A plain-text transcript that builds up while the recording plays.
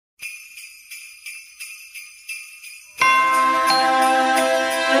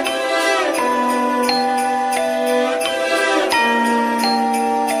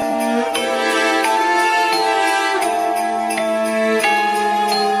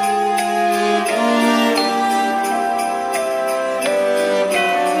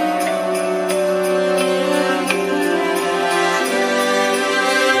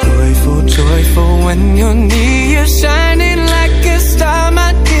when you're near, shining like a star,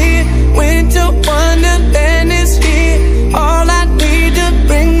 my dear. Winter wonderland is here, all I need to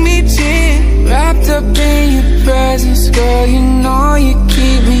bring me cheer. Wrapped up in your presence, girl, you know you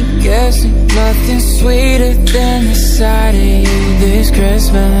keep me guessing. Nothing sweeter than the sight of you this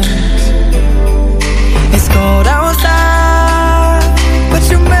Christmas. It's cold outside, but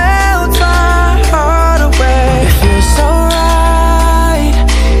you melt my heart away. It feels so right,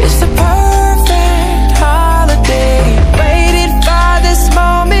 it's the perfect holiday. Waited for this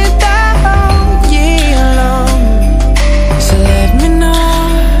moment all year long. So let me know,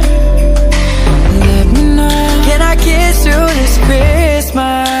 can I kiss you this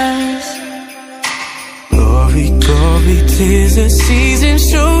Christmas? Glory, glory, 'tis the season,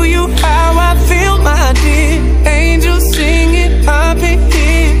 show you how I feel, my dear. Angels singing, I'll be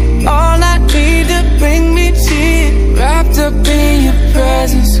here, all I need to bring me cheer. Wrapped up in your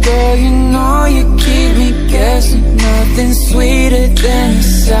presence, girl, you know you keep me guessing. Nothing sweeter than